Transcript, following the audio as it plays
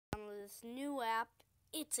this new app.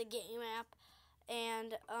 It's a game app.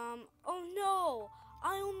 And, oh no!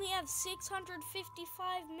 I only have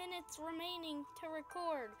 655 minutes remaining to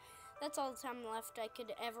record. That's all the time left I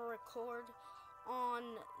could ever record on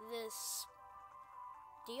this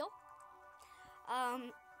deal. I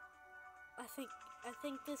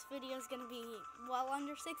think this video is going to be well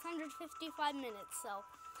under 655 minutes, so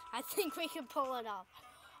I think we can pull it off.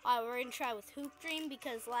 We're going to try with Hoop Dream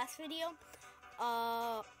because last video,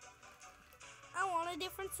 I want a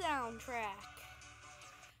different soundtrack.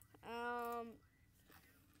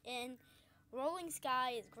 And Rolling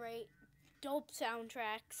Sky is great, dope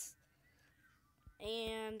soundtracks,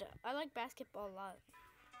 and I like basketball a lot.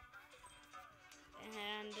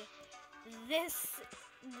 And there's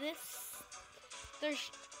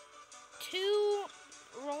 2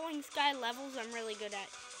 Rolling Sky levels I'm really good at,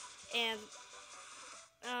 and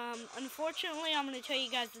unfortunately, I'm going to tell you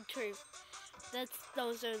guys the truth.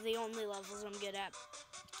 Those are the only levels I'm good at.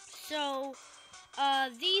 So,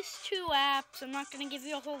 these 2 apps, I'm not going to give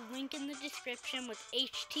you a whole link in the description with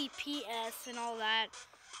HTTPS and all that.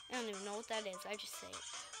 I don't even know what that is. I just say it.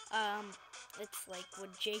 It's like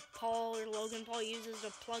what Jake Paul or Logan Paul uses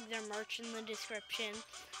to plug their merch in the description.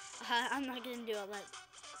 I'm not going to do all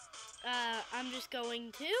that. I'm just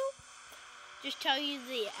going to tell you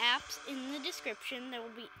the apps in the description. They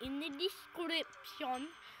will be in the description.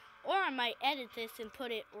 Or I might edit this and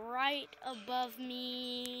put it right above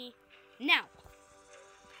me now.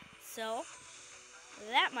 So,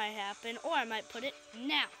 that might happen. Or I might put it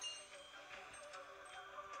now.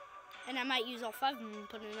 And I might use all 5 and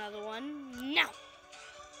put another one now.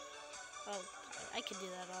 Oh, I could do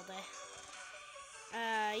that all day.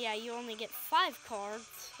 Yeah, you only get 5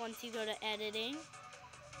 cards once you go to editing.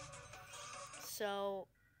 So,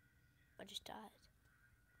 I just died.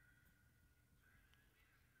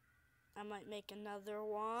 I might make another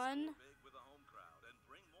one.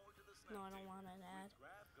 No, I don't want an ad.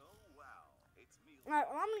 Alright,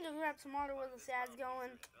 well, I'm going to grab some water while this ad's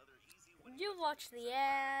going. You watch the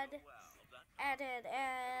ad. Ad.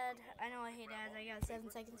 I know I hate ads. I got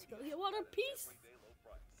 7 seconds to go get water. Peace.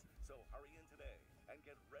 So hurry in today and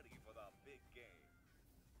get ready for the big game.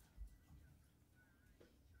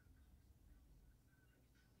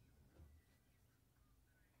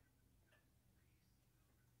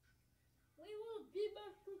 We will be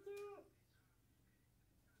back with you.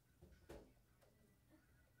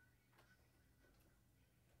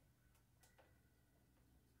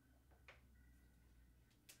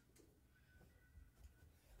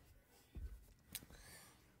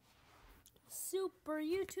 Super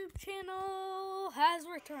YouTube channel has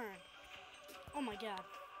returned. Oh my god.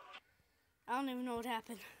 I don't even know what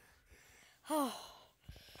happened. Oh,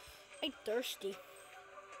 I'm thirsty.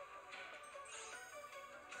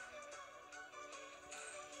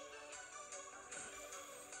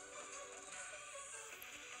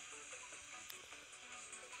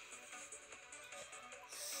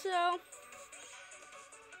 So,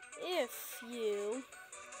 if you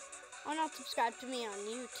are not subscribed to me on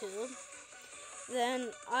YouTube,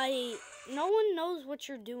 then no one knows what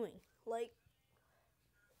you're doing. Like,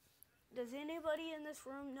 does anybody in this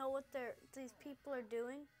room know what these people are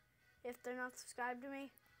doing if they're not subscribed to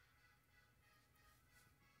me?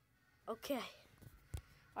 Okay.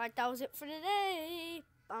 Alright, that was it for today.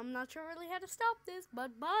 I'm not sure really how to stop this,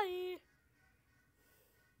 but bye.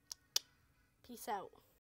 Peace out.